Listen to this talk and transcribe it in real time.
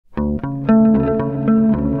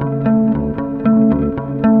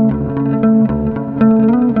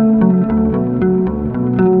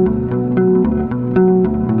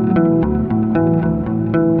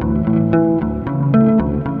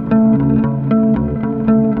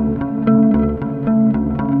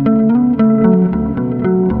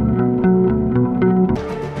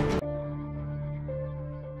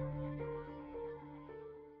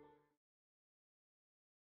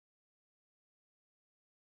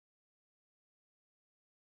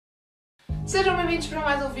Sejam bem-vindos para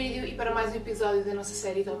mais um vídeo e para mais um episódio da nossa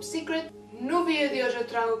série Top Secret. No vídeo de hoje eu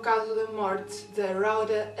trago o caso da morte da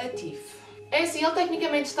Raudha Athif. É assim, ele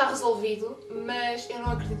tecnicamente está resolvido, mas eu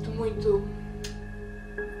não acredito muito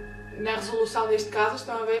na resolução deste caso,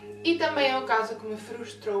 estão a ver? E também é um caso que me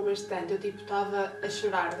frustrou bastante. Eu estava a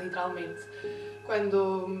chorar literalmente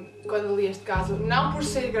quando li este caso. Não por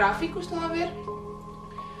ser gráfico, estão a ver?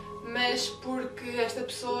 Mas porque esta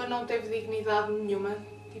pessoa não teve dignidade nenhuma,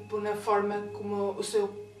 na forma como o seu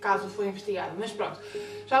caso foi investigado. Mas pronto,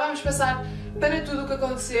 já vamos passar para tudo o que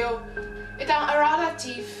aconteceu. Então, a Raudha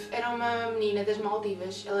Athif era uma menina das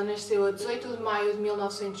Maldivas. Ela nasceu a 18 de maio de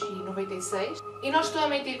 1996. E não estou a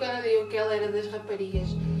mentir quando eu digo que ela era das raparigas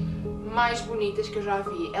mais bonitas que eu já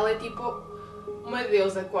vi. Ela é tipo uma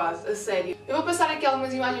deusa quase, a sério. Eu vou passar aqui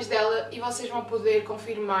algumas imagens dela e vocês vão poder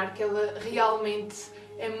confirmar que ela realmente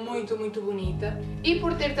é muito, muito bonita. E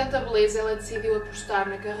por ter tanta beleza, ela decidiu apostar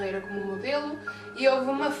na carreira como modelo. E houve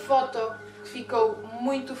uma foto que ficou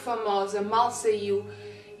muito famosa, mal saiu,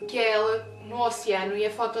 que é ela no oceano, e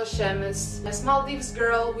a foto chama-se A Maldives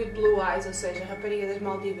Girl with Blue Eyes, ou seja, a rapariga das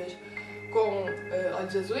Maldivas com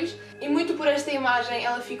olhos azuis. E muito por esta imagem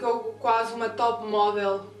ela ficou quase uma top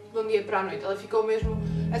model de um dia para a noite. Ela ficou mesmo...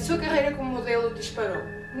 A sua carreira como modelo disparou.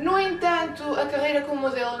 No entanto, a carreira como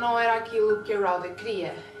modelo não era aquilo que a Raudha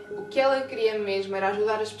queria. O que ela queria mesmo era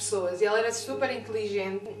ajudar as pessoas e ela era super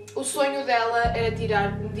inteligente. O sonho dela era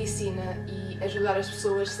tirar medicina e ajudar as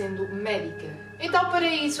pessoas sendo médica. Então, para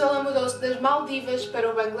isso, ela mudou-se das Maldivas para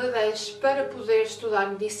o Bangladesh para poder estudar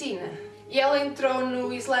medicina. E ela entrou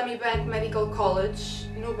no Islamabad Medical College,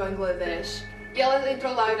 no Bangladesh. E ela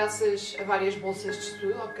entrou lá graças a várias bolsas de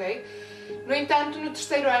estudo, ok? No entanto, no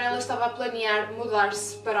terceiro ano ela estava a planear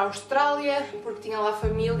mudar-se para a Austrália, porque tinha lá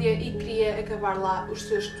família e queria acabar lá os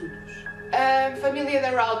seus estudos. A família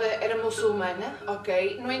da Raudha era muçulmana,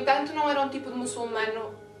 ok? No entanto, não era um tipo de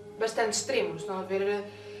muçulmano bastante extremo, estão a ver? Era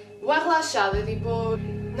bem relaxada,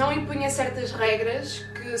 não impunha certas regras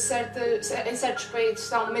que em certos países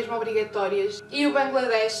são mesmo obrigatórias. E o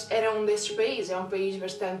Bangladesh era um desses países, é um país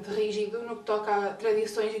bastante rígido no que toca a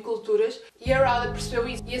tradições e culturas. E a Raudha percebeu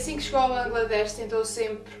isso. E assim que chegou ao Bangladesh tentou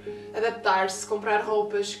sempre adaptar-se, comprar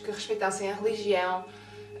roupas que respeitassem a religião,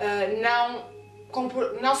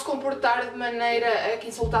 não se comportar de maneira a que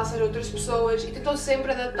insultasse as outras pessoas e tentou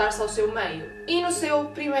sempre adaptar-se ao seu meio. E no seu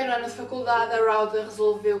primeiro ano de faculdade, a Raudha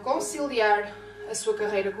resolveu conciliar a sua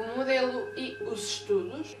carreira como modelo e os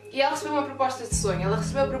estudos. E ela recebeu uma proposta de sonho. Ela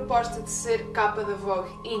recebeu a proposta de ser capa da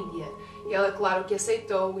Vogue Índia. E ela, claro, que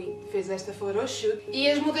aceitou e fez esta photoshoot.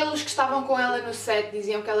 E as modelos que estavam com ela no set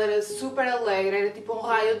diziam que ela era super alegre, era tipo um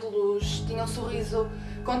raio de luz, tinha um sorriso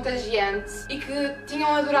contagiante e que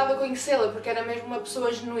tinham adorado conhecê-la porque era mesmo uma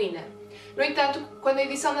pessoa genuína. No entanto, quando a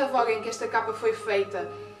edição da Vogue em que esta capa foi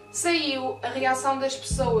feita saiu, a reação das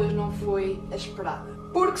pessoas não foi a esperada.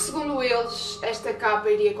 Porque, segundo eles, esta capa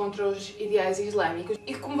iria contra os ideais islâmicos.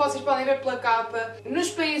 E como vocês podem ver pela capa, nos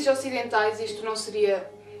países ocidentais isto não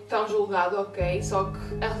seria tão julgado, ok? Só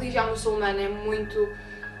que a religião muçulmana é muito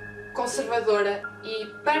conservadora e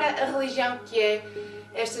para a religião que é,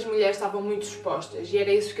 estas mulheres estavam muito expostas e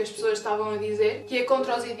era isso que as pessoas estavam a dizer, que é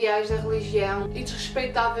contra os ideais da religião e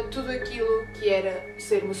desrespeitava tudo aquilo que era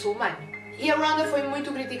ser muçulmano. E a Raudha foi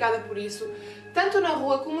muito criticada por isso, tanto na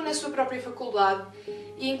rua como na sua própria faculdade,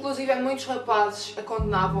 e inclusive muitos rapazes a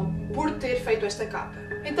condenavam por ter feito esta capa.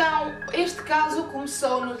 Então, este caso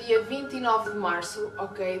começou no dia 29 de março,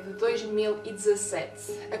 ok, de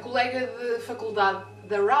 2017. A colega de faculdade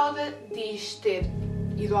da Raudha diz ter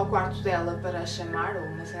ido ao quarto dela para a chamar, ou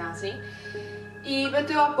uma cena assim, e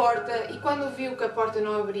bateu à porta, e quando viu que a porta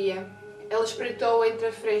não abria, ela espreitou entre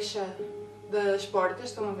a freixa das portas,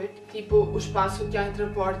 estão a ver? Tipo o espaço que há entre a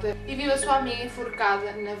porta, e viu a sua amiga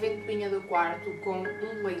enforcada na ventoinha do quarto com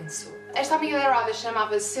um lenço. Esta amiga da Raudha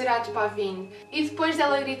chamava-se Serat Pavin e depois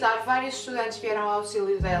dela gritar, vários estudantes vieram ao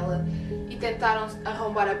auxílio dela e tentaram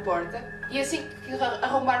arrombar a porta. E assim que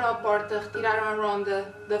arrombaram a porta, retiraram a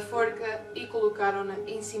Raudha da forca e colocaram-na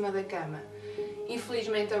em cima da cama.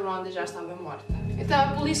 Infelizmente a Raudha já estava morta. Então a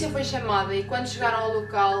polícia foi chamada e quando chegaram ao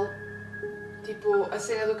local, a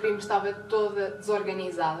cena do crime estava toda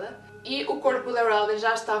desorganizada e o corpo da Raudha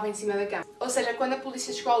já estava em cima da cama. Ou seja, quando a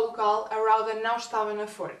polícia chegou ao local, a Raudha não estava na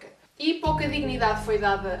forca. E pouca dignidade foi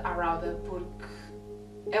dada à Raudha porque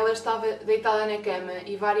ela estava deitada na cama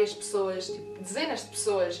e várias pessoas, dezenas de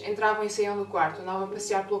pessoas, entravam e saíam do quarto, andavam a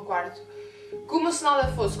passear pelo quarto, como se nada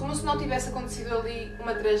fosse, como se não tivesse acontecido ali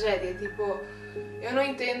uma tragédia. Eu não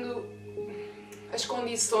entendo as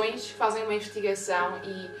condições que fazem uma investigação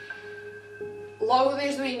e logo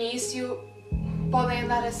desde o início podem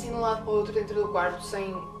andar assim de um lado para o outro dentro do quarto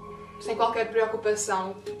sem sem qualquer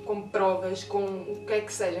preocupação com provas, com o que é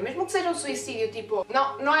que seja. Mesmo que seja um suicídio, tipo,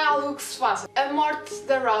 não é algo que se faça. A morte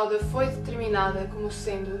da Raudha foi determinada como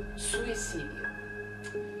sendo suicídio.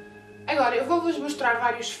 Agora, eu vou-vos mostrar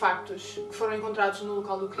vários factos que foram encontrados no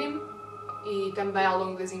local do crime e também ao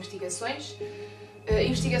longo das investigações.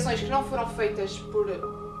 Investigações que não foram feitas por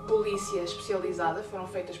polícia especializada, foram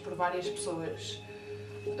feitas por várias pessoas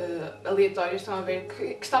aleatórias, estão a ver,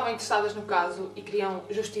 que estavam interessadas no caso e queriam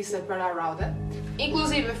justiça para a Raudha.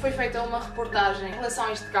 Inclusive foi feita uma reportagem em relação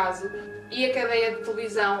a este caso e a cadeia de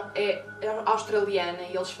televisão é australiana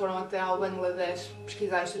e eles foram até ao Bangladesh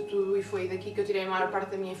pesquisar isto tudo e foi daqui que eu tirei a maior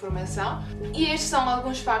parte da minha informação. E estes são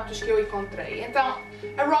alguns factos que eu encontrei. Então,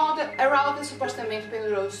 a Raudha supostamente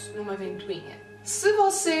pendurou-se numa ventoinha. Se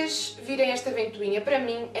vocês virem esta ventoinha, para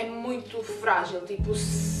mim é muito frágil, tipo,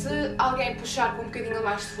 se alguém puxar com um bocadinho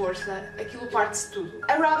mais de força, aquilo parte-se tudo.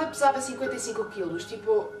 A Raudha pesava 55 kg,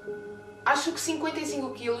 tipo, acho que 55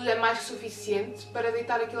 kg é mais que suficiente para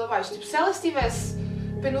deitar aquilo abaixo. Tipo, se ela estivesse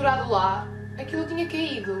pendurado lá, aquilo tinha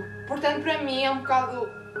caído. Portanto, para mim é um bocado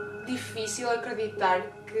difícil acreditar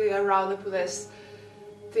que a Raudha pudesse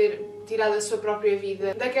ter tirado a sua própria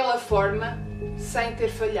vida daquela forma, sem ter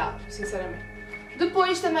falhado, sinceramente.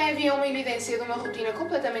 Depois também havia uma evidência de uma rotina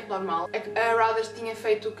completamente normal. A Raudha tinha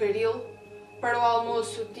feito o caril, para o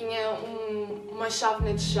almoço tinha uma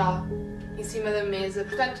chávena de chá em cima da mesa.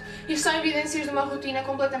 Portanto, isto são evidências de uma rotina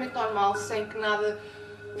completamente normal, sem que nada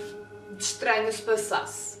de estranho se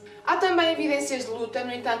passasse. Há também evidências de luta,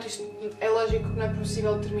 no entanto, isto é lógico que não é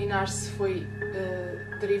possível determinar se foi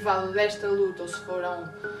derivado desta luta ou se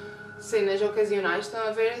foram cenas ocasionais, estão a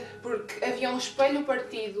ver? Porque havia um espelho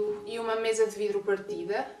partido e uma mesa de vidro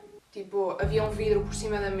partida. Tipo, havia um vidro por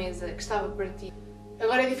cima da mesa que estava partido.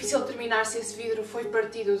 Agora é difícil determinar se esse vidro foi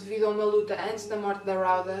partido devido a uma luta antes da morte da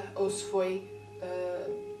Raudha ou se foi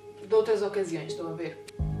de outras ocasiões, estão a ver?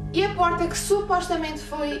 E a porta que supostamente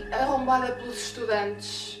foi arrombada pelos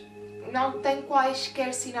estudantes não tem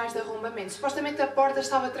quaisquer sinais de arrombamento. Supostamente a porta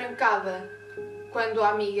estava trancada quando a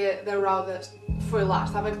amiga da Raudha foi lá,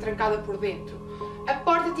 estava trancada por dentro. A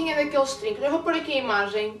porta tinha daqueles trincos. Eu vou pôr aqui a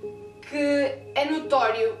imagem que é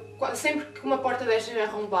notório, sempre que uma porta destas é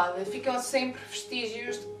arrombada, ficam sempre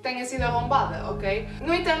vestígios de que tenha sido arrombada, ok?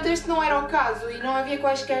 No entanto, este não era o caso e não havia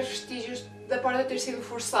quaisquer vestígios da porta ter sido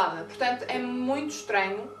forçada. Portanto, é muito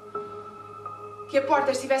estranho que a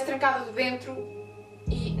porta estivesse trancada de dentro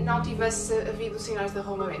e não tivesse havido sinais de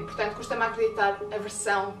arrombamento. Portanto, custa-me acreditar a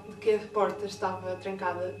versão de que a porta estava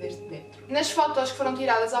trancada desde dentro. Nas fotos que foram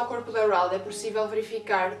tiradas ao corpo da Raudha é possível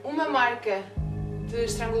verificar uma marca de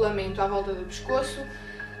estrangulamento à volta do pescoço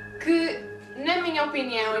que, na minha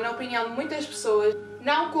opinião e na opinião de muitas pessoas,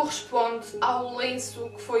 não corresponde ao lenço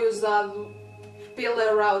que foi usado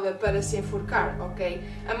pela Raudha para se enforcar, ok?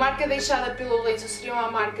 A marca deixada pelo lenço seria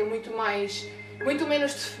uma marca muito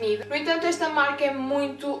menos definida. No entanto, esta marca é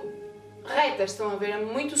muito reta, estão a ver? É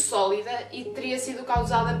muito sólida e teria sido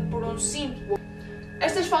causada por um cinto.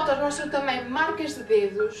 Estas fotos mostram também marcas de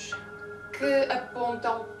dedos que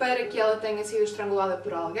apontam para que ela tenha sido estrangulada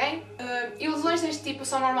por alguém. E lesões deste tipo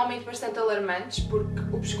são normalmente bastante alarmantes, porque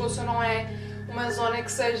o pescoço não é uma zona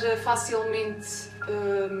que seja facilmente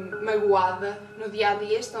magoada no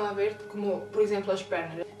dia-a-dia, estão a ver? Como, por exemplo, as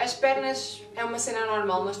pernas. As pernas é uma cena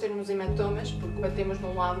normal nós termos hematomas, porque batemos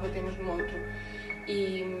num lado, batemos no outro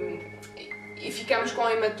e ficamos com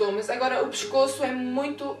hematomas. Agora, o pescoço é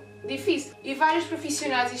muito difícil. E vários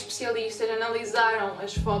profissionais e especialistas analisaram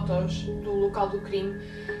as fotos do local do crime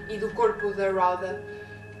e do corpo da Raudha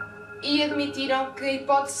e admitiram que a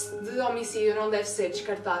hipótese de homicídio não deve ser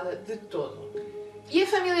descartada de todo. E a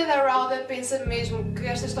família da Raudha pensa mesmo que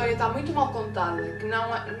esta história está muito mal contada, que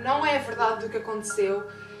não é verdade do que aconteceu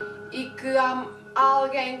e que há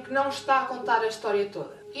alguém que não está a contar a história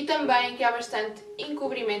toda. E também que há bastante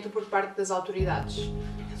encobrimento por parte das autoridades.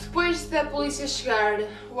 Depois da polícia chegar,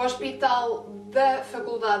 o hospital da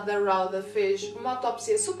faculdade da Raudha fez uma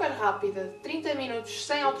autópsia super rápida, de 30 minutos,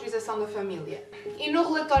 sem autorização da família. E no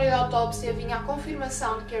relatório da autópsia vinha a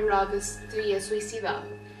confirmação de que a Raudha se teria suicidado.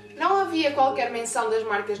 Não havia qualquer menção das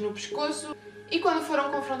marcas no pescoço e quando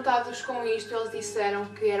foram confrontados com isto eles disseram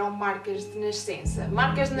que eram marcas de nascença.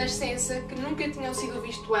 Marcas de nascença que nunca tinham sido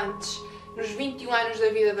visto antes nos 21 anos da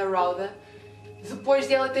vida da Raudha, depois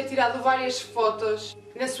de ela ter tirado várias fotos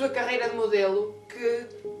na sua carreira de modelo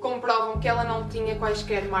que comprovam que ela não tinha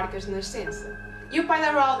quaisquer marcas de nascença. E o pai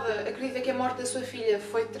da Raudha acredita que a morte da sua filha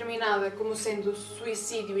foi determinada como sendo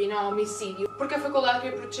suicídio e não homicídio, porque a faculdade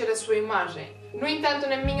queria proteger a sua imagem. No entanto,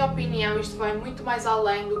 na minha opinião, isto vai muito mais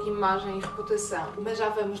além do que imagem e reputação, mas já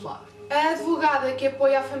vamos lá. A advogada que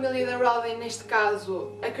apoia a família da Raudha neste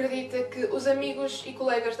caso acredita que os amigos e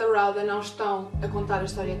colegas da Raudha não estão a contar a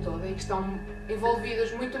história toda e que estão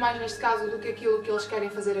envolvidos muito mais neste caso do que aquilo que eles querem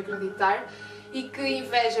fazer acreditar e que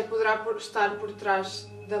inveja poderá estar por trás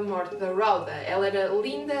da morte da Raudha. Ela era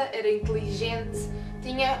linda, era inteligente,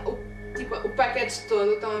 tinha o package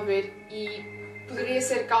todo, estão a ver, e poderia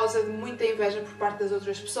ser causa de muita inveja por parte das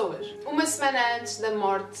outras pessoas. Uma semana antes da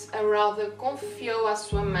morte, a Raudha confiou à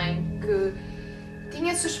sua mãe que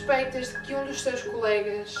tinha suspeitas de que um dos seus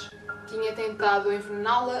colegas tinha tentado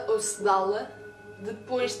envenená-la ou sedá-la,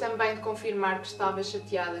 depois também de confirmar que estava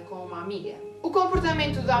chateada com uma amiga. O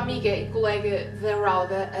comportamento da amiga e colega da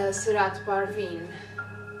Raudha, a Serat Parveen,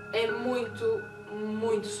 é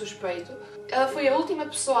muito suspeito. Ela foi a última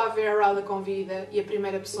pessoa a ver a Raudha com vida e a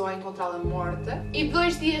primeira pessoa a encontrá-la morta. E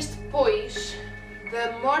 2 dias depois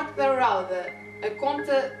da morte da Raudha, a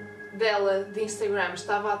conta dela de Instagram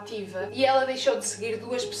estava ativa e ela deixou de seguir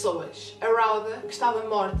 2 pessoas. A Raudha, que estava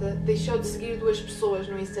morta, deixou de seguir 2 pessoas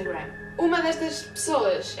no Instagram. Uma destas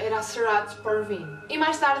pessoas era a Serat Parveen. E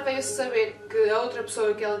mais tarde veio-se saber que a outra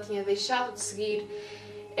pessoa que ela tinha deixado de seguir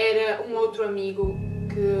era um outro amigo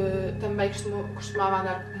que também costumava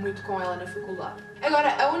andar muito com ela na faculdade.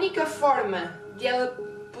 Agora, a única forma de ela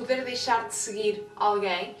poder deixar de seguir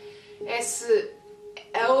alguém é se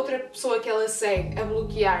a outra pessoa que ela segue a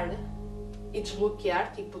bloquear e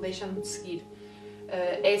desbloquear, tipo, deixando de seguir.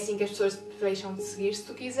 É assim que as pessoas te deixam de seguir, se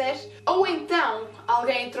tu quiseres. Ou então,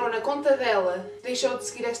 alguém entrou na conta dela, deixou de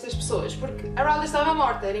seguir estas pessoas, porque a Raudha estava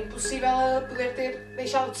morta, era impossível ela poder ter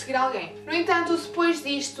deixado de seguir alguém. No entanto, depois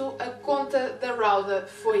disto, a conta da Raudha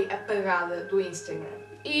foi apagada do Instagram.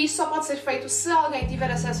 E isto só pode ser feito se alguém tiver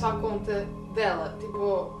acesso à conta dela,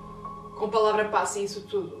 tipo, com palavra passe e isso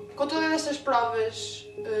tudo. Com todas estas provas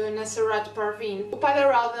na Serat Parveen, o pai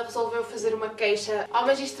da Raudha resolveu fazer uma queixa ao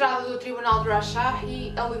magistrado do Tribunal de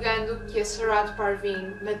Rajshahi, alegando que a Serat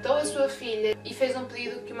Parveen matou a sua filha e fez um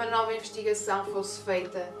pedido que uma nova investigação fosse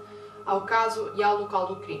feita ao caso e ao local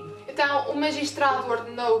do crime. Então, o magistrado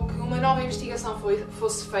ordenou que uma nova investigação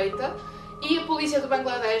fosse feita e a polícia do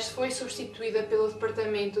Bangladesh foi substituída pelo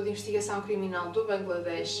Departamento de Investigação Criminal do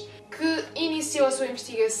Bangladesh, que iniciou a sua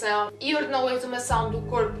investigação e ordenou a exumação do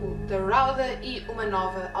corpo da Raudha e uma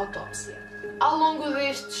nova autópsia. Ao longo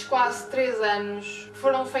destes quase 3 anos,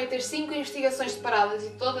 foram feitas 5 investigações separadas e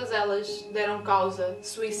todas elas deram causa de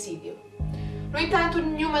suicídio. No entanto,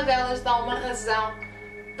 nenhuma delas dá uma razão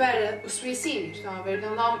para o suicídio, estão a ver?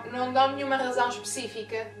 Não dão nenhuma razão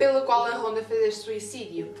específica pela qual a Raudha fez este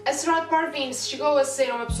suicídio. A Serat Parveen chegou a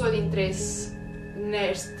ser uma pessoa de interesse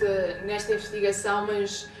nesta investigação,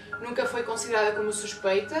 mas nunca foi considerada como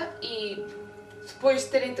suspeita e depois de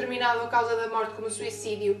terem terminado a causa da morte como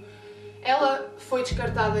suicídio, ela foi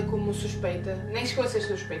descartada como suspeita, nem chegou a ser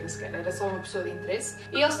suspeita sequer, era só uma pessoa de interesse.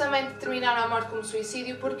 E eles também determinaram a morte como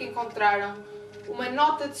suicídio porque encontraram uma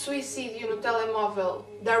nota de suicídio no telemóvel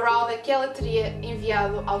da Raudha que ela teria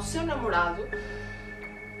enviado ao seu namorado.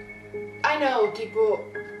 I know, tipo,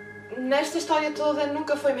 nesta história toda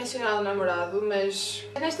nunca foi mencionado o namorado, mas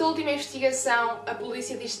nesta última investigação a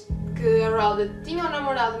polícia diz que a Raudha tinha um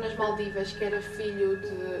namorado nas Maldivas que era filho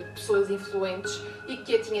de pessoas influentes e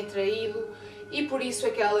que a tinha traído e por isso é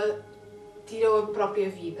que ela tirou a própria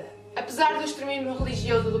vida. Apesar do extremismo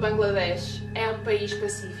religioso do Bangladesh, é um país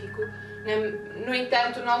pacífico. No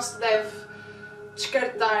entanto, não se deve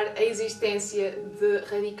descartar a existência de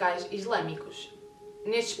radicais islâmicos.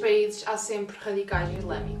 Nestes países há sempre radicais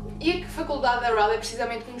islâmicos. E a faculdade da Raudha é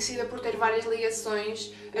precisamente conhecida por ter várias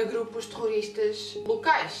ligações a grupos terroristas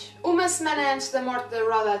locais. Uma semana antes da morte da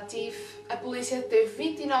Raudha Athif, a polícia deteve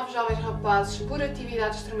 29 jovens rapazes por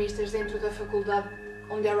atividades extremistas dentro da faculdade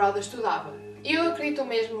onde a Raudha estudava. E eu acredito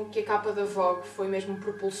mesmo que a capa da Vogue foi mesmo um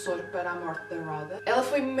propulsor para a morte da Raudha. Ela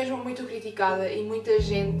foi mesmo muito criticada e muita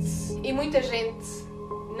gente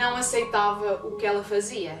não aceitava o que ela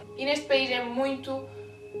fazia. E neste país é muito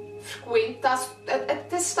frequente,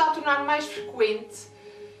 até se está a tornar mais frequente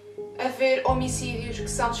haver homicídios que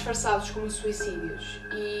são disfarçados como suicídios.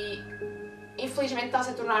 E infelizmente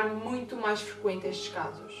está-se a tornar muito mais frequente estes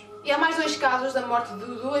casos. E há mais 2 casos da morte de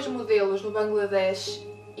 2 modelos no Bangladesh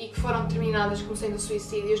e que foram determinadas como sendo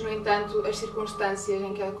suicídios, no entanto, as circunstâncias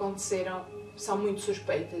em que aconteceram são muito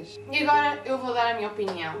suspeitas. E agora eu vou dar a minha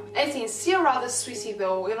opinião. É assim, se a Raudha se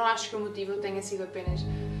suicidou, eu não acho que o motivo tenha sido apenas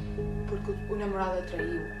porque o namorado a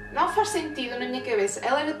traiu. Não faz sentido na minha cabeça.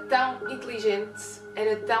 Ela era tão inteligente,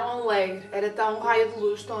 era tão alegre, era tão raio de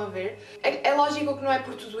luz, estão a ver? É lógico que não é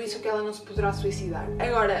por tudo isso que ela não se poderá suicidar.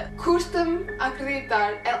 Agora, custa-me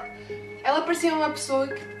acreditar. Ela parecia uma pessoa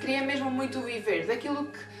que queria mesmo muito viver, daquilo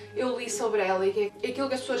eu li sobre ela e aquilo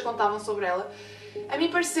que as pessoas contavam sobre ela, a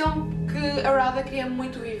mim pareceu-me que a Raudha queria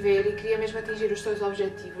muito viver e queria mesmo atingir os seus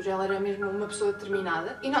objetivos. Ela era mesmo uma pessoa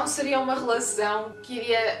determinada e não seria uma relação que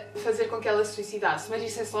iria fazer com que ela se suicidasse, mas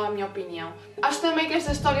isso é só a minha opinião. Acho também que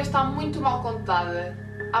esta história está muito mal contada.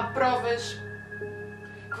 Há provas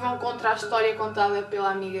que vão contra a história contada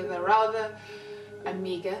pela amiga da Raudha,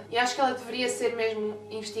 e acho que ela deveria ser mesmo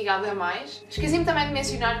investigada mais. Esqueci-me também de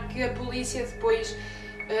mencionar que a polícia depois,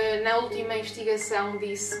 na última investigação,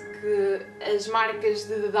 disse que as marcas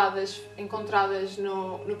de dedadas encontradas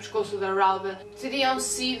no pescoço da Raudha teriam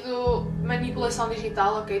sido manipulação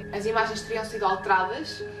digital, ok? As imagens teriam sido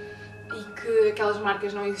alteradas e que aquelas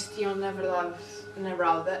marcas não existiam na verdade na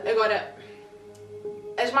Raudha. Agora,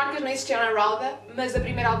 as marcas não existiam na Raudha, mas a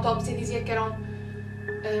primeira autópsia dizia que eram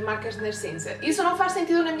marcas de nascença. Isso não faz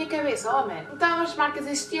sentido na minha cabeça, oh man. Então as marcas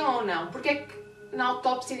existiam ou não? Porque é que na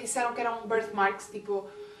autópsia disseram que eram birthmarks, tipo,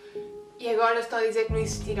 e agora estão a dizer que não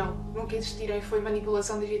existiram, nunca existiram e foi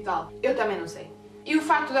manipulação digital? Eu também não sei. E o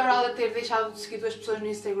facto da Raudha ter deixado de seguir duas pessoas no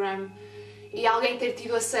Instagram e alguém ter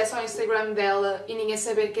tido acesso ao Instagram dela e ninguém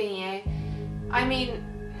saber quem é, I mean,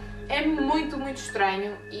 é muito, muito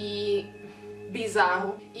estranho e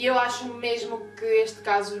bizarro. E eu acho mesmo que este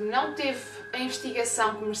caso não teve a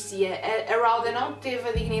investigação que merecia. A Raudha não teve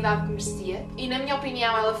a dignidade que merecia e, na minha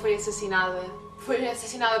opinião, ela foi assassinada. Foi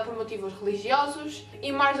assassinada por motivos religiosos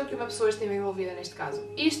e mais do que uma pessoa esteve envolvida neste caso.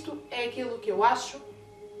 Isto é aquilo que eu acho.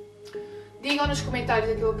 Digam nos comentários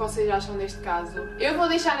aquilo que vocês acham deste caso. Eu vou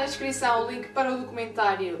deixar na descrição o link para o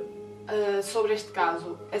documentário sobre este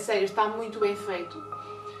caso. A sério, está muito bem feito.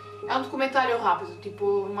 É um documentário rápido,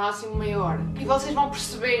 tipo máximo meia hora. E vocês vão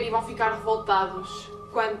perceber e vão ficar revoltados,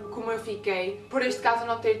 como eu fiquei, por este caso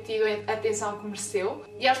não ter tido a atenção que mereceu.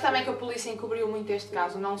 E acho também que a polícia encobriu muito este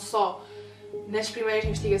caso, não só nas primeiras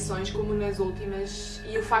investigações como nas últimas.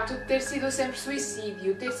 E o facto de ter sido sempre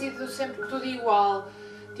suicídio, ter sido sempre tudo igual.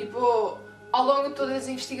 Tipo, ao longo de todas as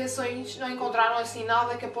investigações não encontraram assim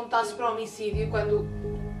nada que apontasse para o homicídio, quando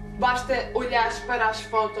basta olhares para as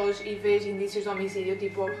fotos e vês indícios de homicídio.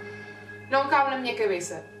 Tipo, não cabe na minha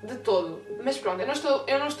cabeça, de todo. Mas pronto,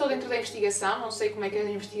 eu não estou dentro da investigação, não sei como é que as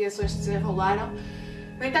investigações se desenrolaram.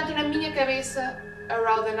 No entanto, na minha cabeça, a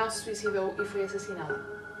Raudha não se suicidou e foi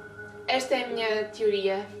assassinada. Esta é a minha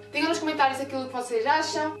teoria. Digam nos comentários aquilo que vocês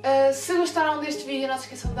acham. Se gostaram deste vídeo, não se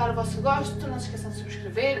esqueçam de dar o vosso gosto, não se esqueçam de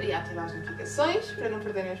subscrever e ativar as notificações para não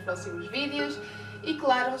perderem os próximos vídeos. E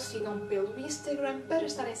claro, sigam pelo Instagram para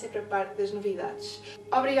estarem sempre a par das novidades.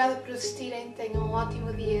 Obrigada por assistirem, tenham um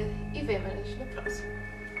ótimo dia e vemo-nos no próximo.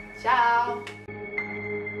 Tchau!